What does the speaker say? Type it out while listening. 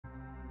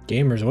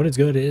Gamers, what is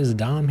good? It is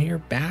Dom here,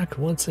 back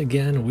once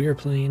again. We are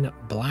playing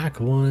Black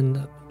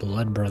One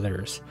Blood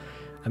Brothers.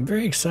 I'm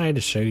very excited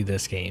to show you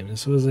this game.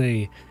 This was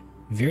a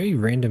very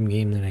random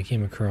game that I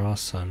came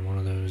across on one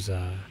of those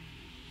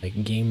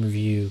like game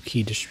review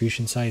key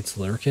distribution sites,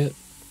 Lurkit.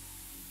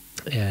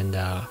 And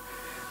I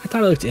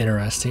thought it looked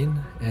interesting.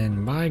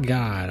 And my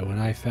God, when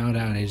I found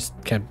out, I just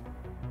kept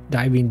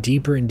diving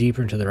deeper and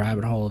deeper into the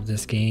rabbit hole of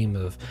this game,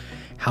 of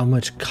how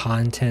much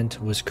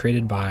content was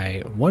created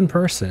by one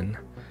person.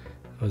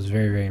 I was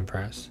very, very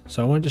impressed.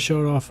 So I wanted to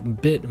show it off a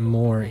bit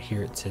more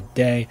here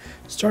today,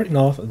 starting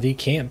off the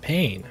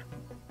campaign.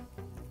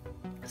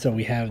 So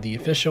we have the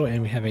official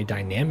and we have a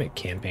dynamic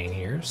campaign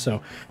here.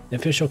 So the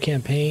official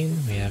campaign,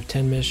 we have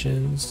 10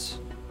 missions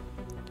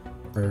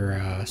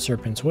for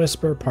Serpent's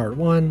Whisper part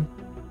 1,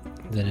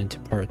 then into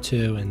part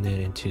 2, and then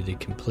into the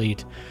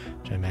complete,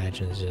 which I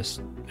imagine is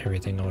just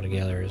everything all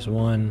together is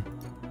 1.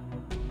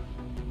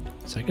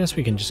 So I guess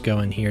we can just go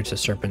in here to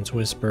Serpent's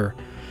Whisper.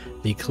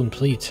 The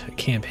complete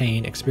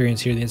campaign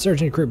experience here. The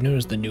insurgent group known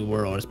as the New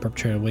World has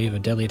perpetrated a wave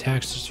of deadly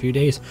attacks in just a few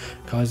days,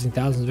 causing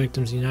thousands of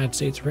victims in the United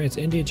States, France,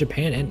 India,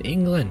 Japan, and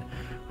England.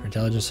 Our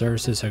intelligence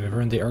services have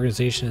confirmed the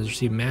organization has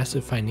received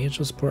massive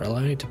financial support,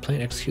 allowing it to plan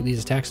and execute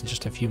these attacks in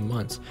just a few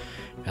months.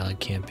 Valid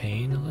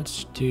campaign.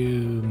 Let's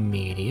do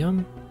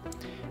medium.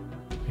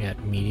 We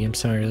got medium,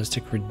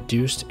 semi-realistic,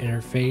 reduced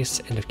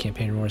interface. End of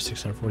campaign reward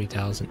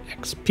 640,000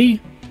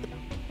 XP.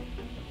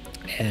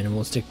 And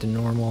we'll stick to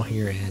normal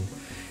here and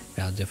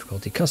valid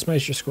difficulty.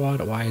 Customize your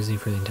squad wisely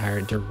for the entire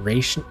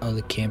duration of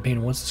the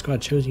campaign. Once the squad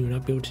chosen, you will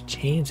not be able to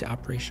change the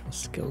operational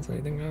skills,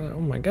 anything like that.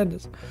 Oh my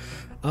goodness.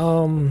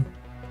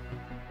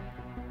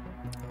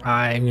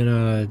 I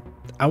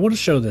want to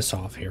show this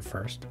off here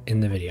first in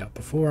the video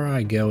before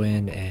I go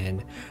in,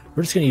 and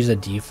we're just going to use a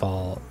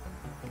default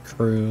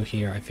crew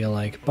here, I feel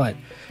like, but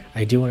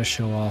I do want to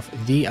show off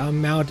the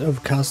amount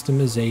of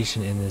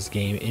customization in this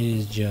game. It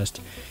is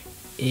just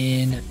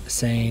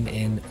insane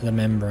in the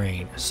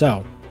membrane.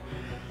 So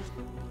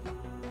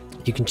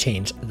you can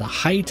change the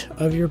height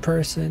of your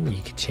person,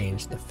 you can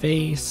change the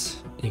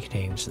face, you can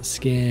change the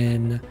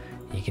skin,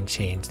 you can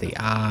change the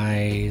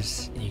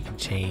eyes, you can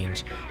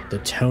change the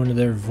tone of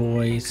their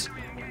voice,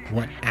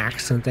 what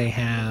accent they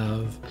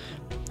have,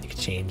 you can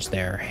change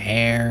their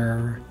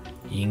hair,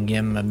 you can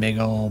give them a big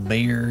old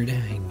beard,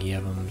 you can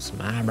give them some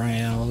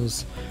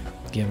eyebrows,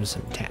 give them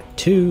some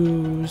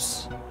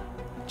tattoos,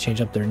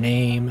 change up their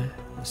name,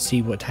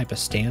 see what type of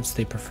stance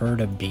they prefer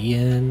to be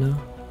in.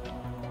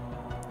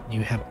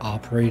 You have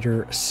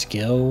operator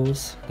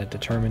skills that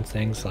determine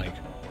things like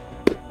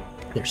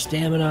their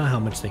stamina, how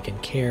much they can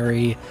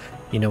carry,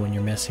 you know, when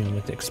you're messing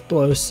with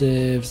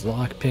explosives,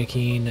 lock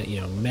picking, you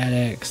know,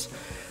 medics.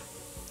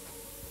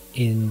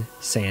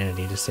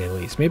 Insanity, to say the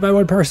least, made by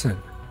one person.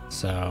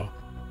 So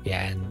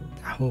yeah, and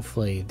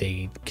hopefully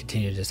they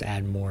continue to just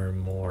add more and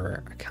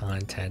more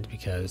content,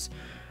 because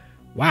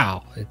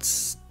wow,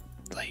 it's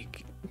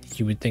like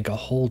you would think a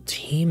whole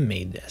team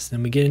made this.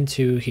 Then we get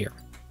into here.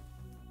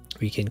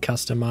 We can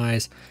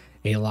customize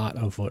a lot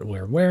of what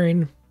we're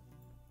wearing,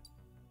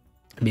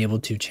 be able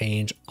to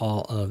change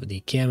all of the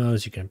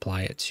camos. You can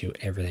apply it to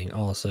everything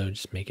also,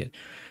 just make it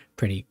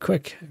pretty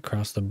quick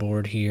across the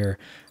board here.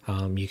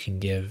 You can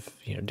give,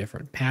 you know,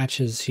 different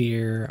patches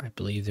here. I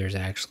believe there's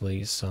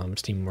actually some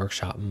Steam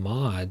Workshop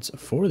mods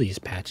for these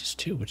patches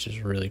too, which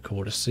is really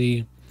cool to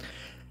see.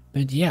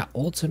 But yeah,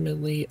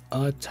 ultimately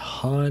a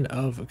ton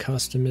of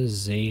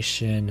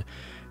customization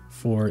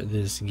for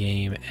this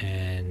game,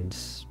 and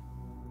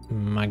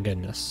my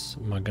goodness,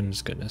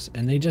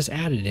 and they just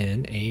added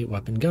in a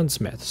weapon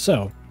gunsmith.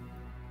 So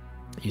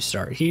you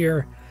start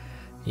here,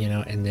 you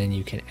know, and then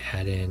you can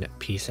add in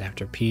piece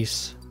after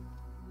piece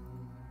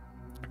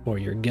for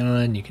your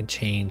gun. You can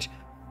change,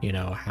 you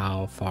know,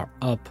 how far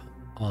up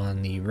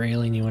on the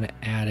railing you want to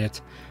add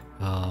it.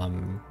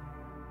 Can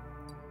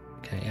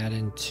I add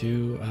in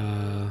 2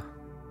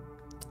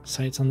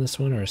 sights on this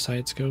one, or a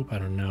sight scope? I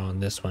don't know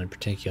on this one in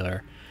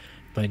particular,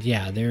 but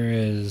yeah, there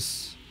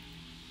is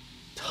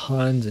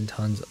tons and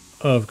tons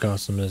of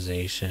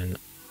customization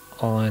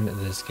on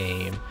this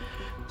game.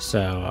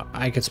 So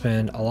I could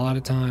spend a lot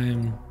of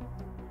time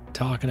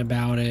talking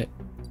about it,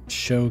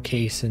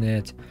 showcasing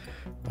it,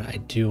 but I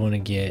do want to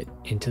get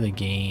into the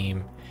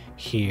game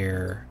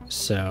here.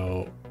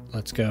 So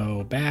let's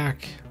go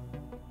back.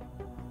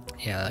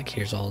 Yeah, like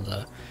here's all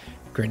the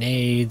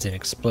grenades and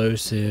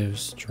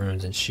explosives,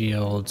 drones and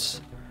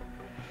shields.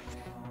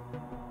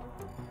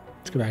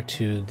 Let's go back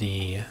to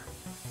the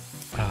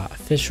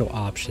official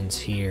options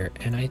here,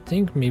 and I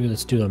think maybe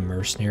let's do a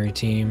mercenary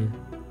team.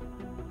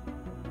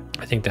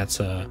 I think that's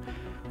a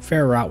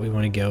fair route we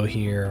want to go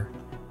here.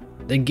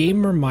 The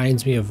game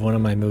reminds me of one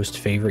of my most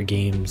favorite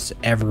games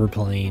ever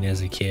playing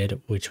as a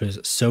kid, which was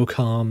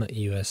SOCOM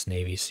US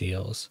Navy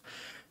SEALs.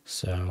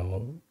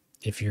 So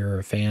if you're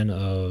a fan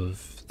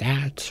of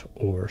that,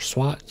 or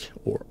SWAT,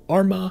 or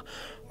ARMA,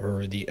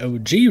 or the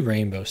OG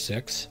Rainbow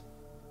Six,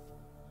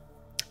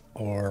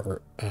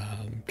 or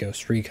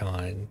Ghost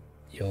Recon,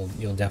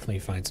 you'll definitely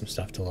find some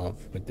stuff to love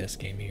with this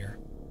game here.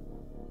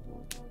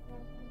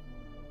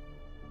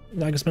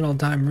 not gonna spend all the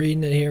time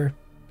reading it here.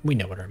 We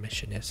know what our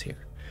mission is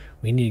here.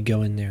 We need to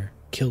go in there,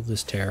 kill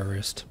this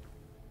terrorist.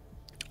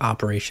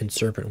 Operation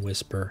Serpent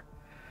Whisper.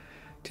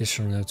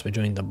 Additional notes: by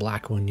joining the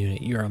Black One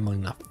unit, you are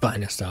among the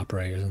finest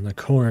operators in the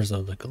corners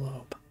of the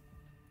globe.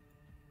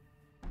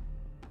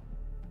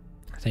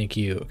 Thank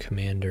you,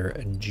 Commander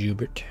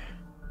Jubert.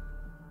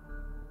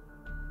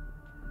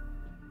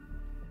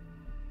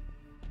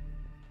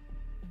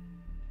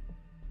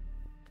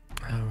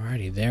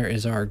 Alrighty, there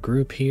is our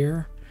group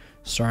here.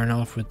 Starting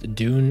off with the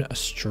Dune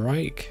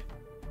Strike.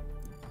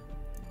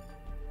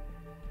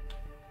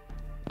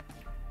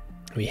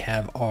 We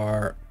have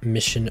our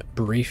mission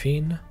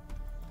briefing.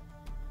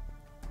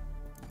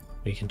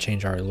 We can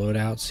change our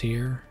loadouts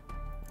here.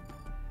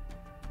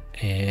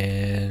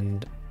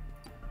 And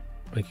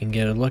we can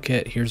get a look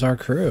at, here's our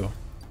crew.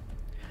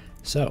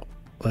 So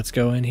let's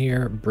go in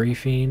here,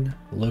 briefing,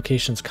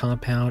 locations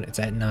compound, it's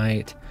at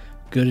night,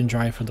 good and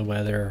dry for the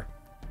weather.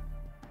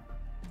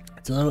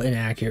 It's a little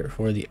inaccurate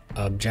for the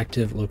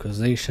objective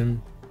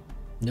localization.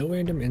 No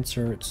random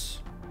inserts.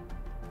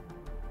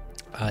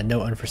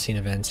 No unforeseen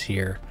events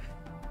here.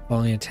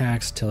 Following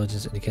attacks,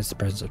 intelligence indicates the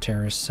presence of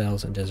terrorist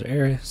cells in desert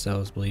area.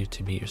 Cells believed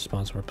to be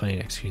responsible for planning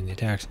and executing the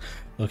attacks.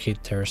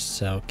 Locate the terrorist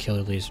cell, kill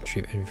leads,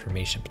 retrieve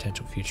information,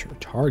 potential future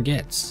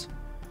targets.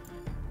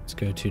 Let's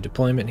go to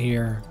deployment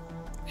here,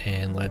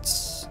 and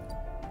let's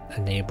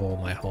enable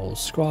my whole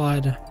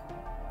squad,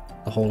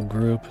 the whole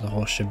group, the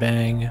whole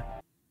shebang,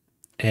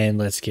 and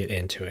let's get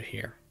into it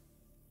here.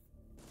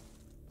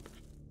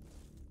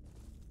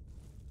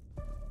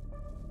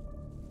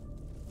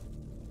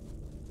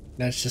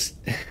 That's just...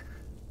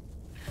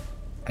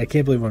 I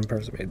can't believe one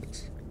person made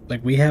this.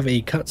 Like, we have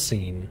a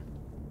cutscene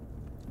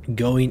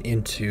going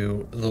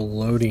into the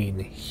loading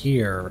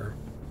here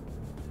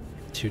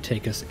to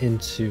take us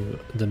into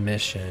the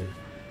mission.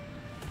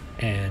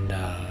 And,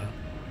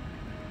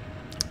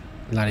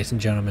 ladies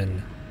and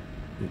gentlemen,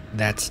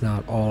 that's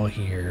not all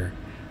here.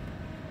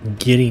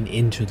 Getting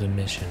into the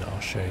mission,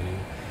 I'll show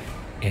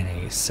you in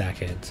a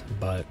second,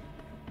 but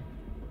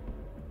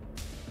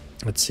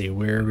let's see,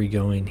 where are we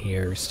going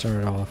here? We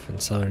started off in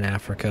Southern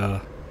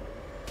Africa.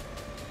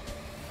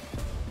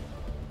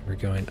 We're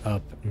going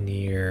up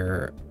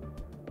near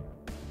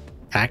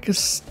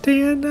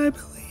Pakistan, I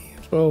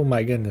believe. Oh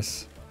my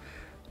goodness.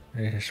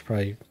 I should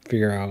probably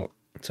figure out.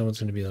 Someone's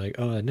going to be like,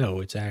 oh no,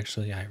 it's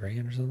actually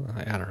Iran or something.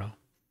 I don't know.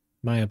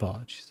 My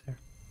apologies there.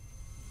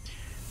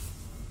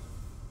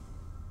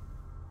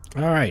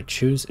 Alright,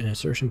 choose an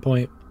insertion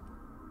point.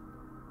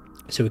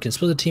 So we can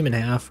split the team in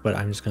half, but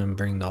I'm just going to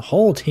bring the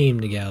whole team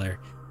together.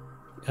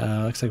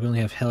 Looks like we only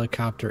have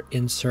helicopter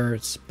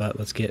inserts, but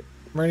let's get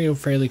radio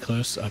fairly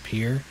close up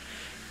here.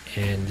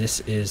 And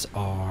this is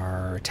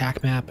our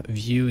attack map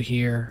view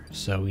here.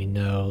 So we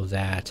know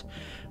that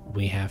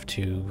we have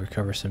to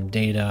recover some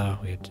data.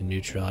 We have to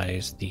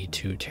neutralize the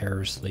 2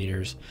 terrorist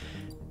leaders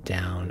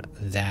down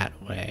that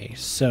way.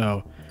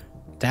 So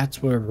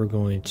that's where we're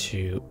going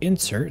to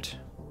insert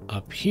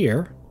up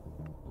here.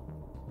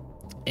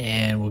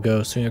 And we'll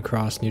go swing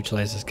across,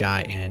 neutralize this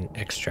guy, and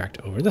extract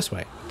over this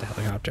way, the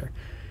helicopter.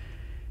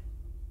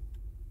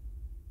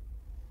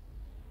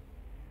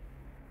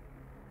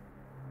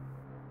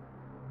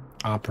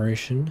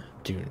 Operation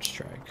Dune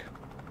Strike.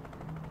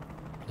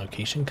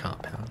 Location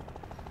compound.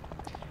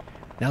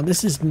 Now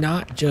this is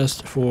not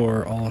just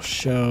for I'll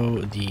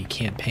show the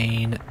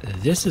campaign.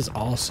 This is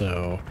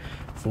also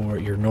for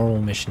your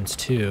normal missions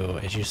too.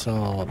 As you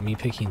saw me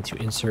picking to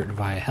insert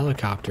via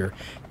helicopter,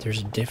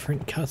 there's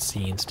different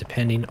cutscenes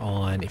depending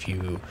on if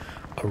you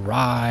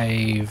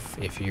arrive,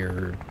 if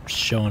you're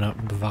showing up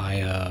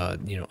via,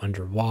 you know,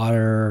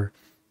 underwater,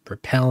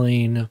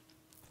 rappelling,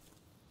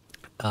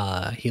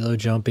 halo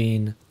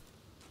jumping,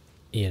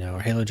 you know, or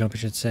halo jump I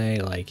should say.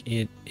 Like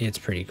it's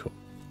pretty cool.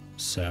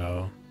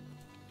 So,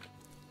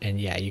 and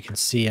yeah, you can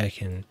see I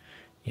can,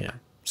 you know,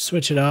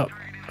 switch it up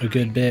a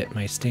good bit,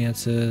 my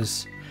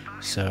stances.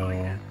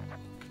 So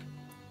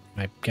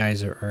my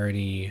guys are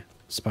already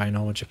spying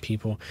on a bunch of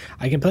people.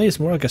 I can play this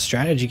more like a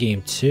strategy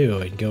game too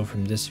and go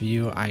from this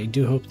view. I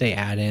do hope they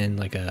add in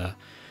like a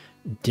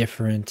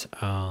different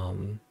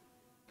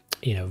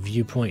you know,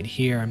 viewpoint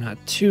here. I'm not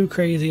too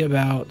crazy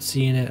about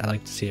seeing it. I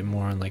like to see it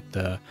more on like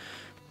the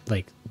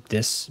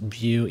this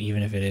view,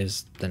 even if it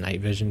is the night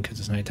vision, because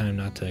it's nighttime,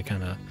 not to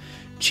kind of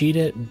cheat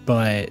it.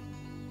 But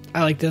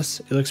I like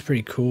this. It looks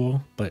pretty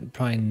cool, but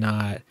probably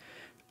not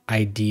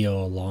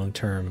ideal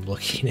long-term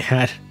looking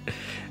at,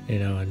 you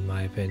know, in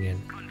my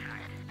opinion.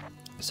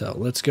 So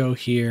let's go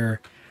here.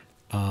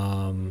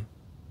 Oh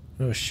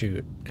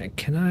shoot,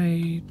 can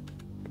I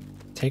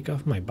take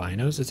off my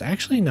binos? It's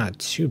actually not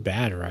too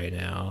bad right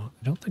now.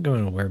 I don't think I'm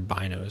gonna wear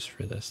binos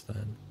for this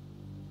then.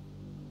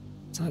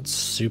 It's not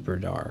super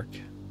dark.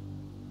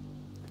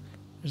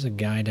 There's a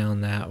guy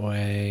down that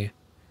way.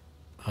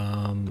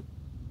 And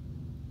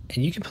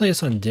you can play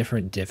this on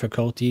different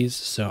difficulties,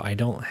 so I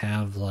don't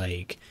have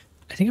like,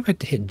 I think if I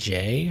hit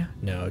J,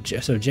 no,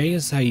 so J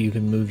is how you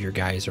can move your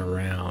guys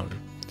around.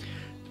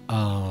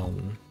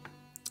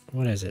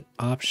 What is it?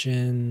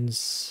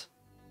 Options,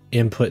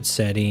 input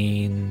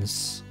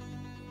settings,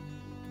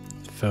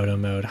 photo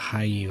mode,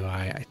 high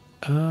UI.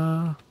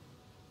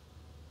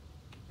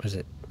 Was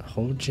it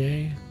hold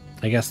J?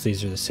 I guess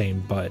these are the same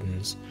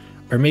buttons.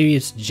 Or maybe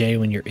it's J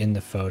when you're in the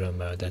photo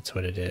mode. That's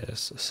what it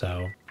is.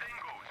 So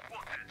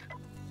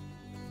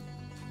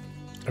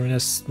I'm going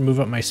to move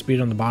up my speed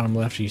on the bottom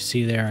left. You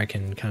see there, I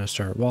can kind of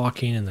start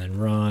walking and then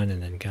run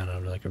and then kind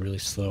of like a really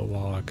slow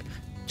walk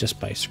just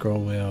by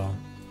scroll wheel.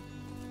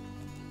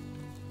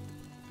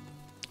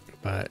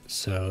 But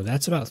so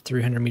that's about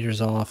 300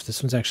 meters off.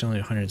 This one's actually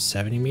only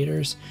 170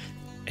 meters.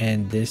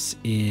 And this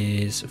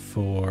is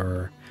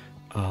for,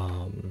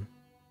 I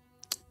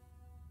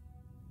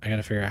got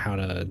to figure out how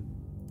to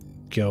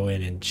go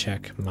in and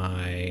check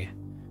my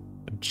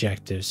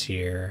objectives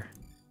here.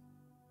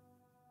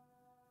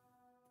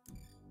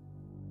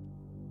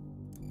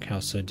 I can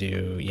also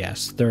do,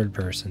 yes, third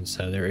person.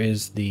 So there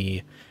is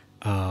the,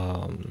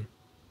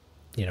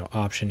 you know,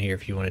 option here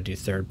if you want to do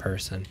third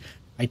person.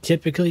 I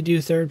typically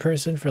do third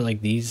person for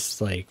like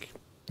these, like,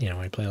 you know,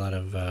 I play a lot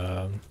of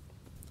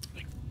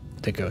like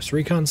the Ghost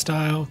Recon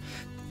style,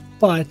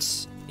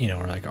 but you know,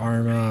 or like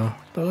Arma.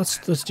 But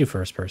let's do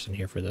first person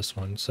here for this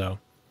one. So,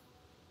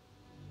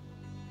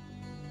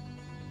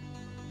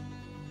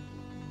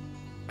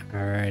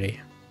 alrighty,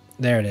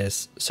 there it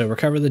is. So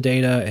recover the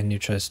data and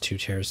neutralize 2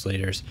 terrorist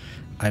leaders.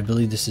 I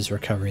believe this is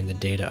recovering the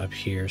data up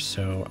here.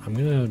 So I'm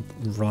gonna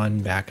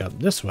run back up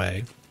this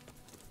way.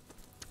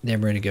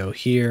 Then we're gonna go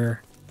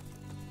here.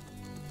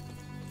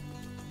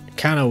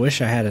 Kind of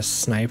wish I had a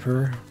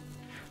sniper.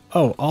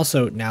 Oh,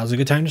 also, now's a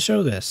good time to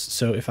show this.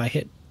 So if I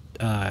hit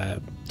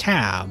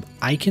tab,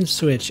 I can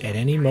switch at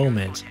any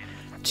moment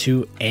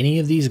to any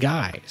of these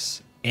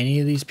guys.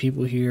 Any of these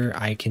people here,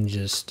 I can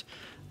just,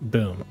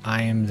 boom,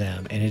 I am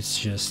them. And it's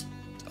just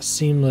a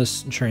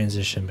seamless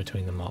transition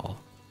between them all.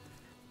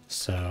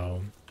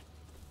 So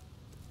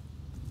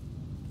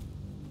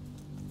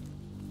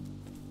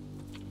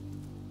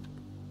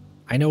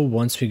I know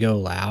once we go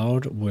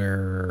loud,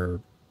 we're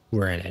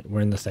in it.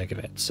 We're in the thick of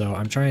it. So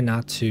I'm trying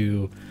not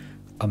to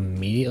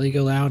immediately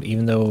go loud,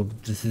 even though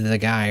the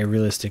guy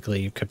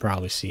realistically could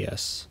probably see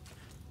us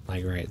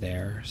like right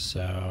there.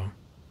 So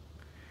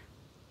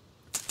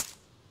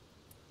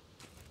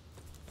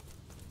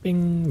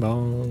bing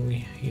bong,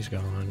 he's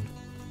gone.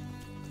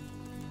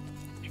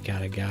 We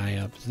got a guy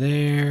up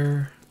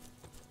there.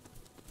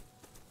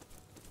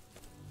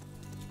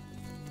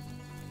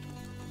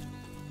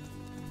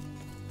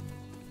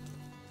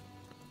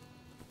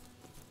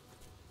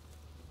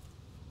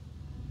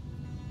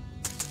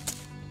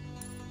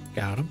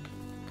 Got him.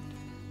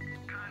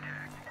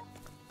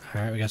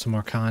 All right, we got some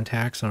more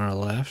contacts on our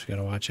left. We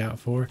got to watch out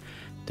for.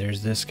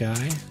 There's this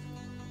guy.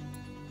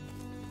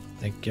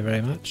 Thank you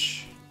very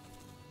much.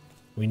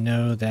 We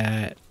know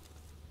that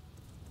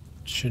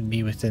should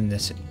be within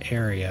this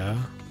area.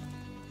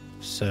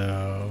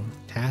 So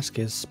task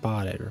is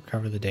spotted.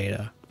 Recover the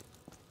data.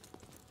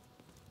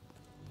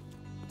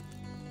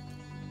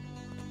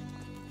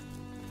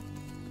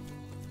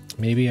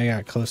 Maybe I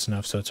got close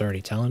enough so it's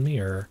already telling me,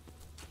 or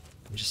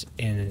I'm just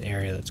in an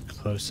area that's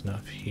close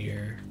enough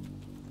here.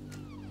 I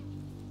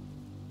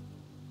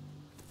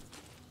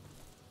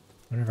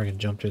wonder if I can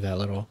jump through that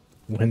little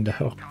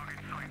window.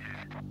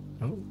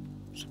 Oh,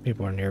 some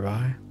people are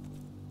nearby.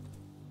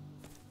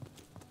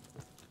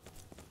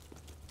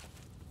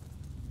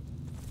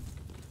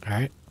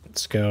 Alright,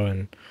 let's go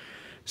and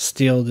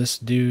steal this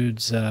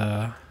dude's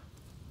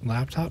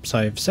laptop. So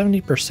I have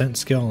 70%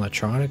 skill in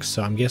electronics,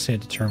 so I'm guessing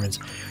it determines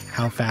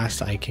how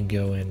fast I can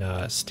go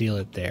and steal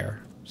it there.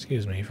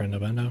 Excuse me, friendo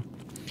bendo.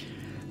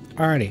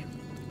 Alrighty.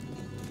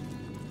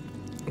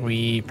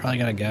 We probably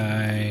got a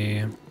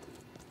guy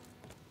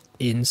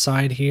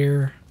inside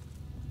here.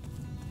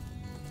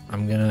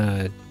 I'm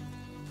gonna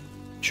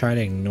try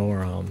to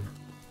ignore him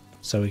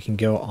so we can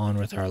go on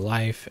with our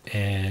life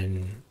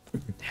and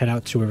head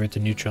out to where we have to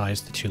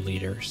neutralize the 2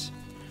 leaders.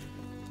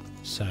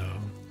 So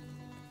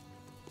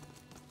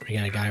we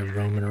got a guy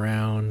roaming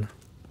around.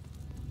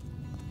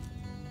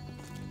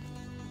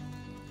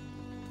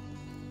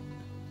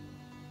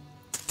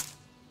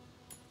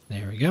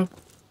 There we go.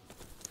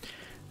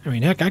 I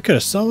mean, heck, I could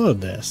have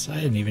soloed this. I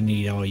didn't even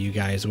need all you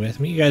guys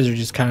with me. You guys are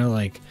just kind of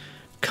like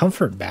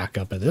comfort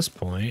backup at this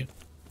point.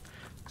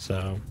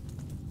 So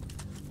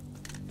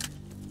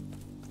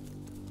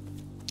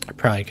I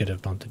probably could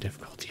have bumped the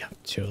difficulty up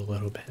to a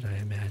little bit, I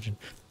imagine.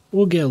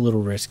 We'll get a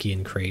little risky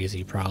and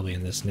crazy probably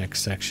in this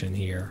next section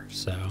here.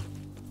 So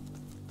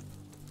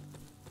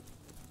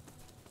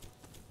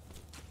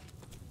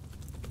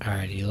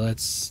alrighty,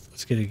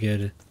 let's get a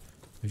good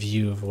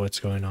view of what's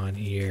going on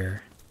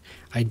here.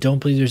 I don't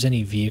believe there's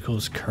any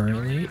vehicles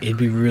currently. It'd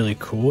be really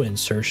cool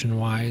insertion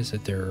wise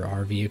if there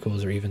are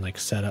vehicles, or even like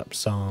set up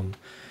some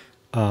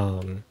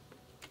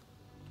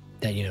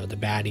that, you know, the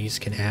baddies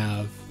can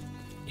have,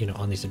 you know,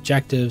 on these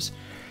objectives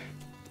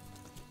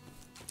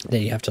that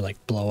you have to like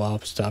blow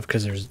up stuff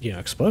because there's, you know,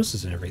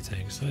 explosives and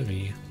everything. So that'd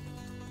be,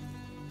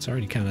 it's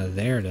already kind of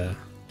there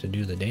to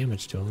do the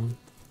damage to them.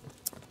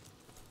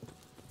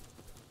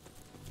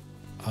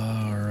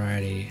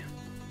 Alrighty.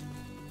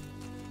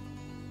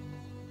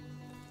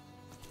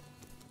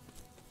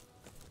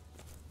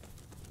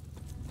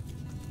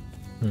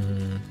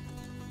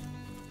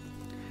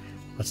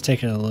 Let's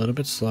take it a little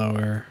bit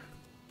slower.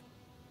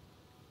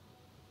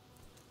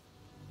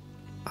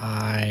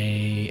 I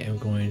am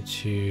going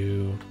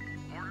to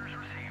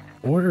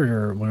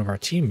order one of our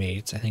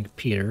teammates, I think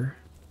Peter,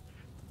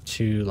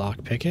 to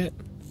lockpick it.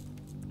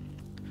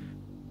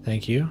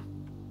 Thank you.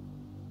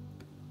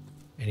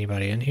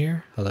 Anybody in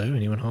here? Hello?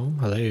 Anyone home?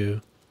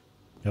 Hello?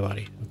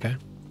 Nobody. Okay.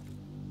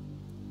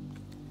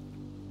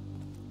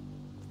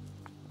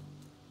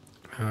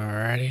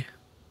 Alrighty.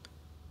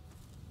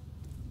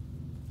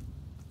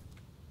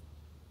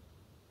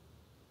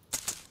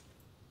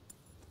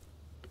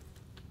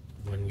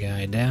 One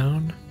guy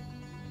down.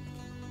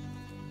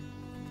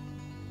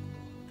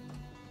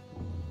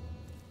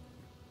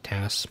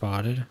 Task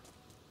spotted.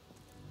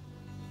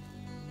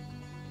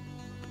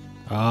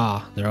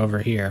 Ah, they're over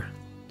here.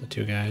 The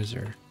two guys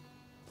are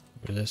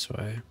over this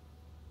way.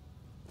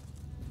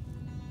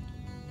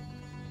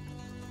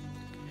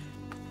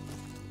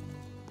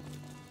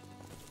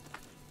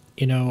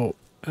 You know,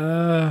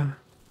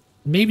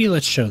 maybe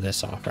let's show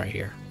this off right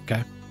here,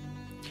 okay?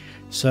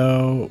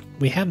 So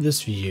we have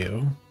this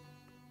view,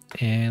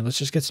 and let's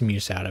just get some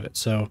use out of it.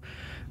 So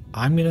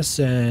I'm gonna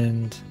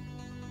send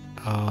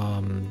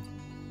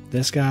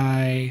this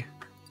guy,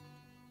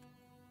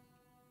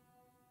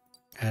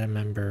 add a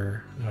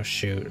member. Oh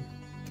shoot,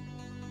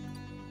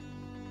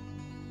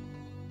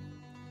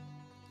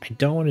 I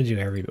don't want to do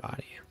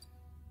everybody. I'm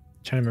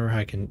trying to remember how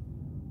I can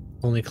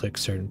only click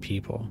certain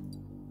people.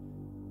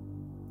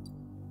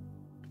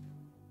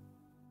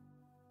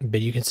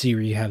 But you can see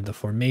where you have the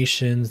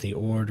formations, the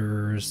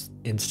orders,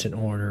 instant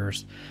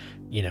orders,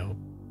 you know,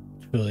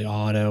 fully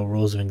auto,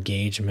 rules of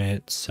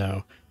engagement.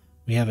 So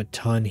we have a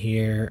ton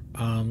here.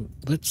 I'm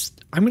going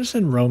to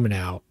send Roman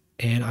out,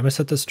 and I'm going to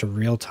set this to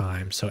real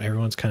time. So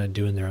everyone's kind of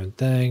doing their own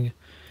thing.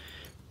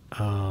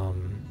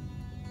 Roman,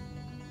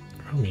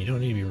 you don't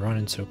need to be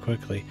running so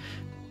quickly.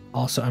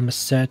 Also, I'm going to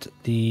set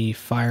the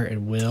fire at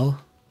will.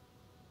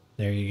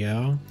 There you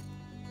go.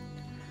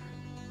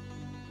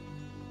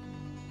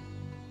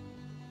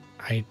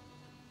 I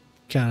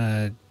kind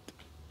of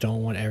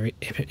don't want every...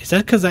 Is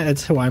that because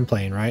that's who I'm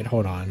playing, right?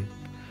 Hold on.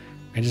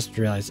 I just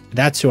realized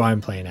that's who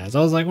I'm playing as.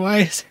 I was like, why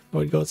is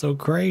everyone go so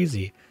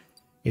crazy?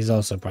 He's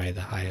also probably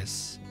the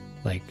highest,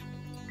 like,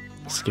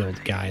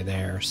 skilled guy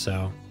there,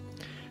 so...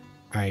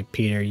 Alright,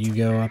 Peter, you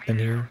go up in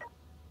here.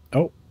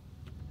 Oh.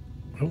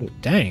 Oh,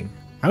 dang.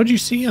 How'd you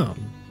see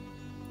him?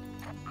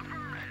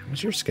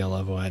 What's your skill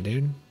level at,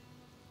 dude?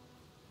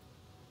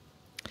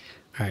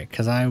 Alright,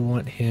 because I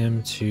want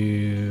him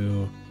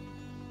to...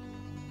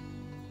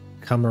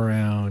 come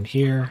around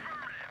here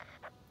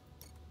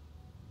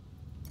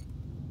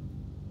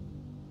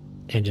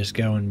and just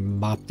go and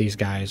mop these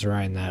guys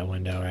right in that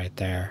window right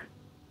there.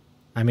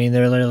 I mean,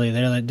 they're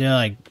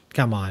like,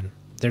 come on,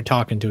 they're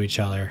talking to each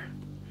other.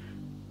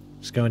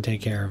 Just go and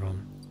take care of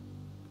them.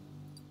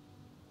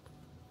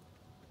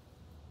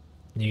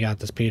 You got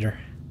this, Peter.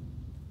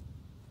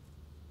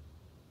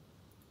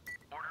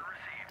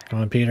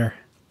 Come on, Peter.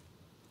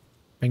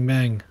 Bing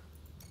bang.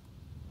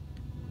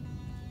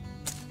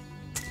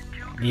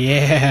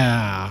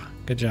 Yeah,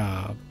 good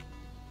job.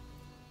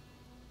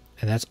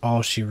 And that's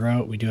all she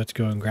wrote. We do have to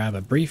go and grab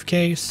a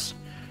briefcase.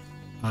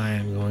 I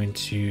am going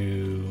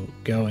to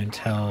go and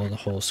tell the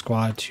whole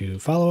squad to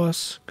follow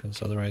us,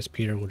 because otherwise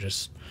Peter will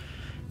just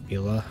be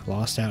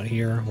lost out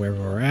here wherever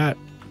we're at.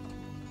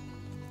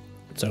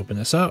 Let's open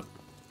this up.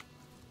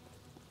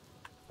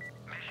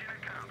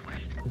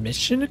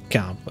 Mission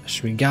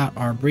accomplished. We got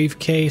our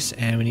briefcase,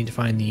 and we need to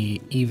find the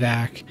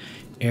evac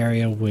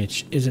area,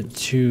 which isn't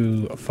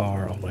too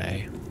far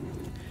away.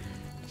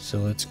 So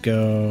let's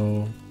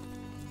go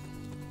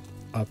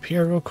up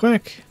here real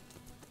quick,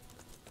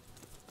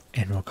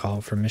 and we'll call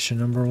it for mission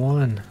number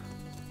 1.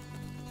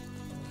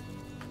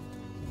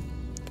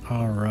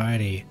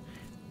 Alrighty.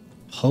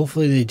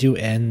 Hopefully they do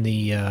end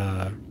the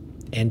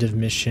end of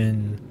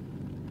mission,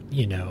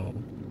 you know,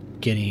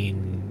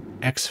 getting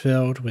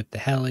exfilled with the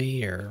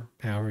heli, or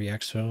however you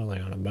exfil,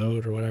 like on a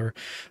boat or whatever.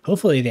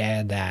 Hopefully they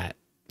add that.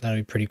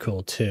 That'd be pretty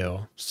cool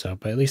too. So,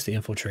 but at least the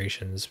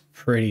infiltration's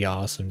pretty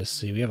awesome to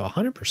see. We have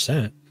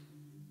 100%.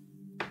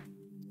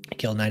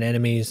 Killed 9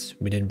 enemies.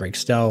 We didn't break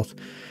stealth.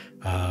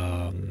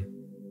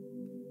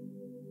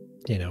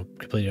 You know,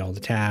 completed all the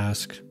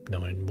tasks. No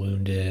one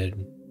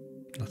wounded.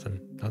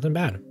 Nothing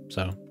bad.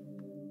 So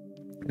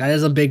that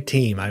is a big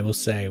team, I will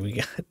say.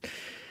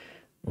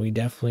 We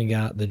definitely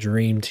got the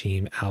dream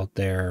team out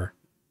there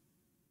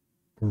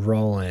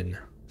rolling.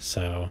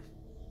 So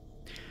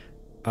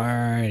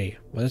alrighty,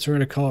 well, that's what we're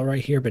gonna call it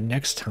right here. But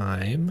next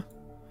time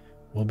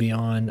we'll be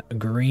on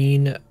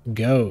Green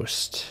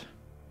Ghost,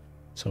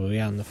 so we'll be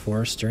out in the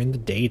forest during the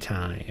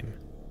daytime.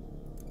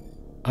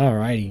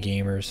 Alrighty,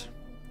 gamers.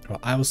 Well,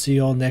 I will see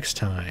you all next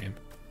time.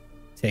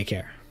 Take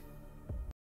care.